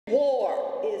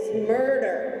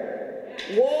murder.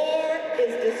 War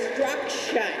is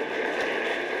destruction.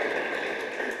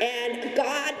 And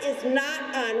God is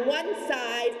not on one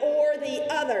side or the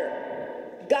other.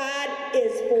 God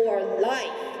is for life.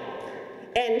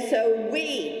 And so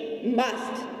we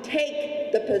must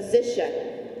take the position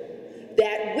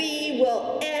that we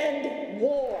will end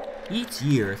war. Each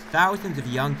year, thousands of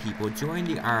young people join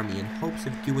the army in hopes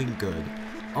of doing good,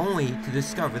 only to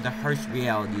discover the harsh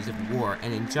realities of war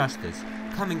and injustice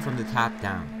coming from the top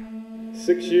down.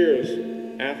 6 years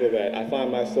after that, I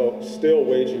find myself still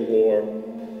waging war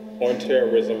on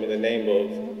terrorism in the name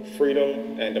of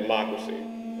freedom and democracy,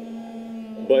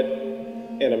 but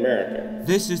in America.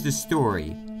 This is the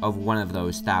story of one of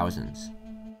those thousands.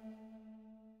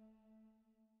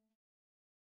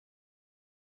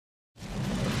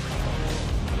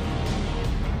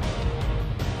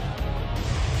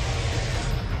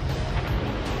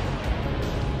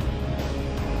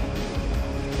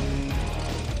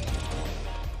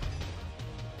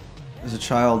 As a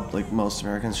child, like most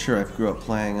Americans, sure, I grew up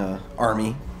playing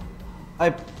Army.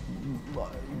 I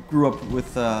grew up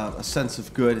with a sense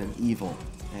of good and evil,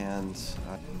 and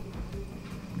I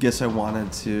guess I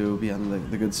wanted to be on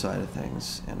the good side of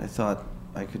things, and I thought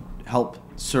I could help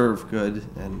serve good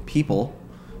and people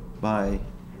by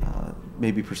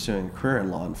maybe pursuing a career in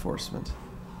law enforcement.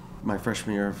 My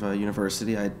freshman year of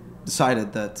university, I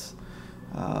decided that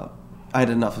I had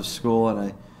enough of school and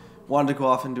I wanted to go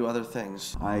off and do other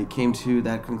things. I came to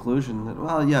that conclusion that,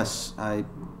 well, yes, I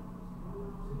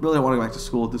really don't want to go back to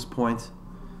school at this point.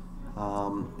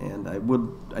 And I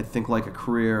would, I think, like a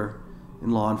career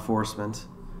in law enforcement.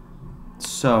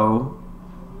 So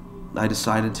I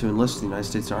decided to enlist in the United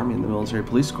States Army in the Military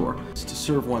Police Corps. It's to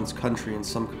serve one's country in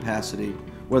some capacity,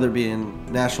 whether it be in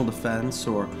national defense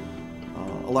or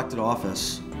elected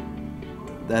office.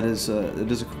 It is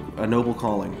a noble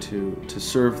calling to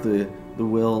serve the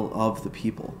will of the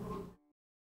people.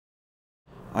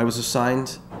 I was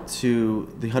assigned to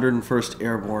the 101st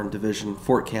Airborne Division,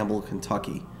 Fort Campbell,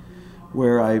 Kentucky,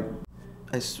 where I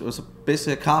was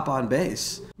basically a cop on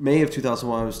base. May of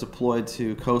 2001, I was deployed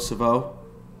to Kosovo,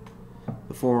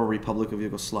 the former Republic of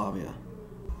Yugoslavia.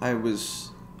 I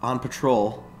was on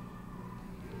patrol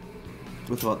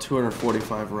with about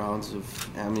 245 rounds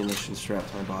of ammunition strapped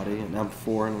to my body, an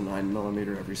M4 and a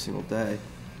 9mm every single day,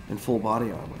 and full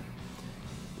body armor.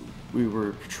 We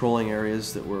were patrolling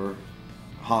areas that were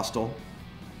hostile.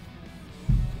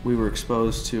 We were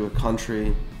exposed to a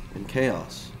country in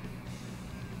chaos.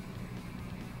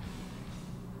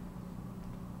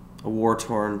 A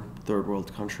war-torn third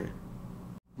world country.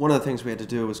 One of the things we had to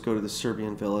do was go to the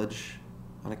Serbian village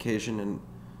on occasion and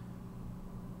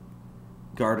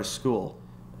guard a school.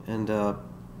 And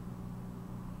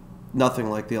nothing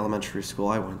like the elementary school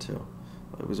I went to.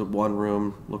 It was a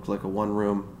looked like a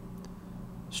one-room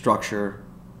structure.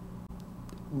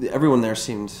 Everyone there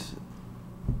seemed,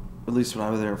 at least when I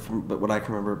was there, but what I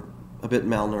can remember, a bit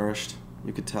malnourished,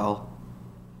 you could tell.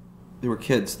 They were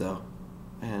kids, though.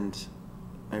 And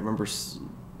I remember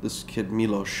this kid,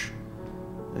 Miloš,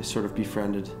 I sort of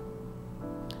befriended.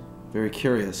 Very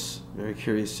curious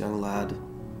young lad.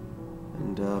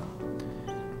 And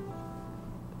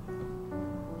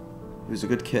he was a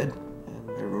good kid. And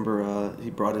I remember he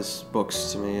brought his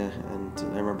books to me, and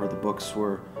I remember the books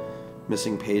were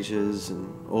missing pages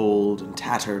and old and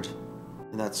tattered.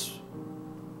 And that's,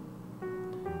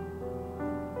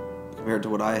 compared to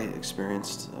what I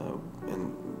experienced,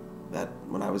 and that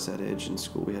when I was that age in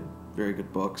school, we had very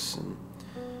good books, and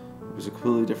it was a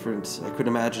completely different. I couldn't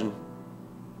imagine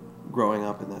growing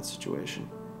up in that situation,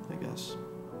 I guess.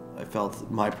 I felt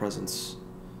my presence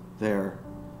there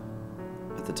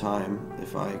at the time,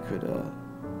 if I could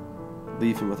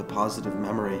leave him with a positive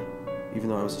memory, even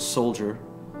though I was a soldier,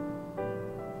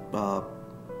 an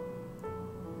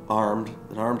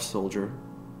armed soldier.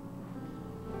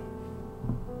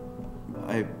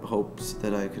 I hoped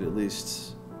that I could at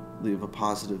least leave a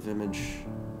positive image,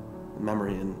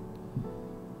 memory in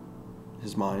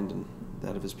his mind and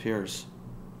that of his peers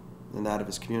and that of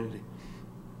his community.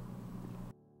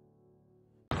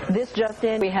 This just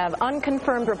in, we have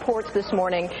unconfirmed reports this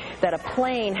morning that a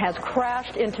plane has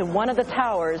crashed into one of the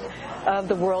towers of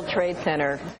the World Trade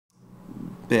Center.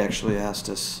 They actually asked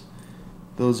us,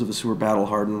 those of us who were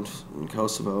battle-hardened in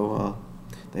Kosovo,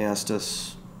 they asked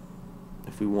us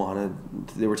if we wanted,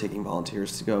 they were taking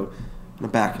volunteers to go on a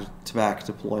back-to-back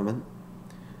deployment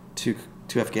to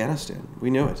Afghanistan. We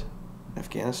knew it,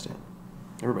 Afghanistan.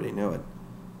 Everybody knew it.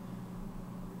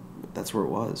 But that's where it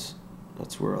was.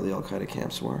 That's where all the Al-Qaeda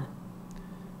camps were.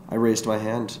 I raised my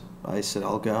hand. I said,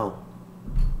 I'll go.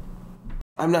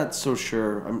 I'm not so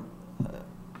sure.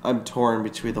 I'm torn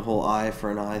between the whole eye for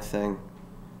an eye thing.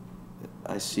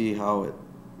 I see how it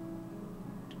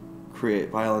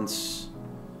creates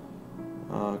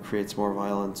more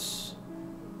violence,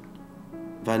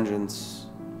 vengeance.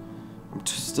 I'm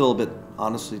still a bit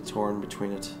honestly torn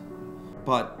between it.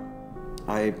 But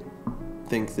I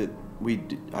think that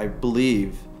I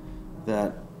believe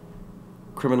that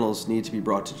criminals need to be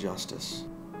brought to justice.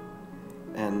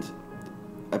 And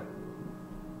a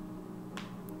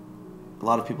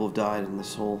lot of people have died in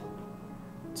this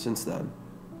since then.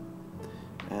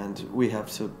 And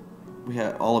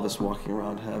all of us walking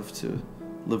around have to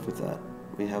live with that.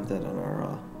 We have that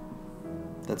on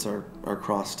that's our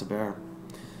cross to bear.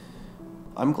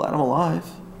 I'm glad I'm alive.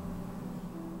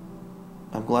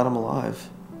 I'm glad I'm alive.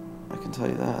 I can tell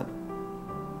you that.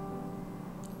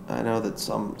 I know that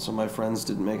some of my friends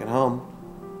didn't make it home,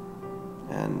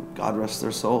 and God rest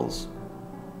their souls.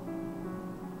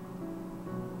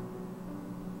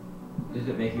 Does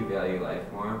it make you value life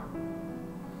more?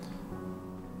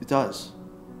 It does.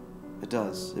 It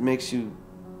does. It makes you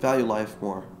value life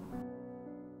more.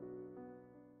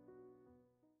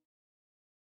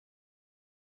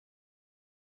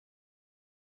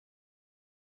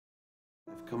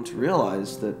 I've come to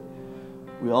realize that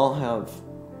we all have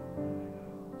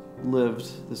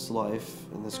lived this life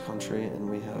in this country, and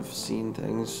we have seen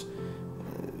things,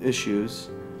 issues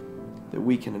that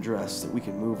we can address, that we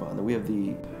can move on, that we have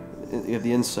the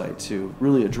insight to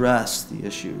really address the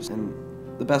issues. And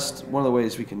one of the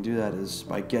ways we can do that is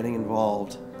by getting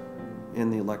involved in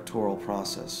the electoral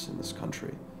process in this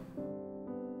country.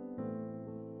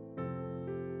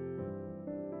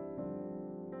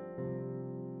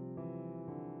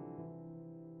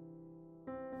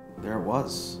 There it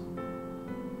was.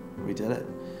 We did it.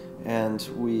 And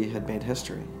we had made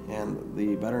history. And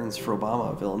the Veterans for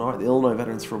Obama of Illinois, the Illinois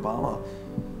Veterans for Obama,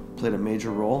 played a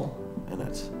major role in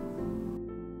it.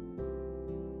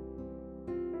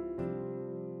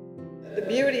 The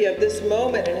beauty of this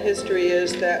moment in history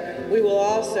is that we will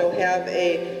also have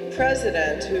a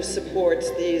president who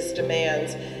supports these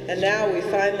demands. And now we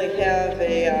finally have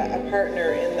a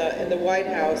partner in the White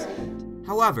House.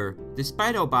 However,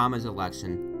 despite Obama's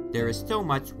election, there is still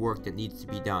much work that needs to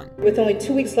be done. With only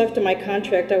 2 weeks left of my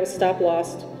contract, I was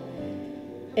stop-lost.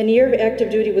 An year of active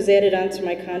duty was added onto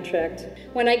my contract.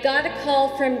 When I got a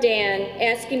call from Dan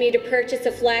asking me to purchase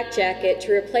a flak jacket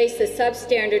to replace the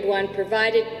substandard one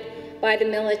provided by the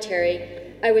military,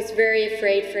 I was very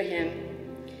afraid for him.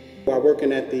 While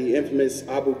working at the infamous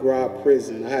Abu Ghraib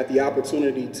prison, I had the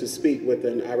opportunity to speak with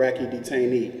an Iraqi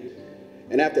detainee.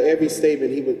 And after every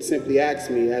statement, he would simply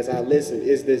ask me as I listened,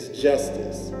 "Is this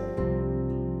justice?"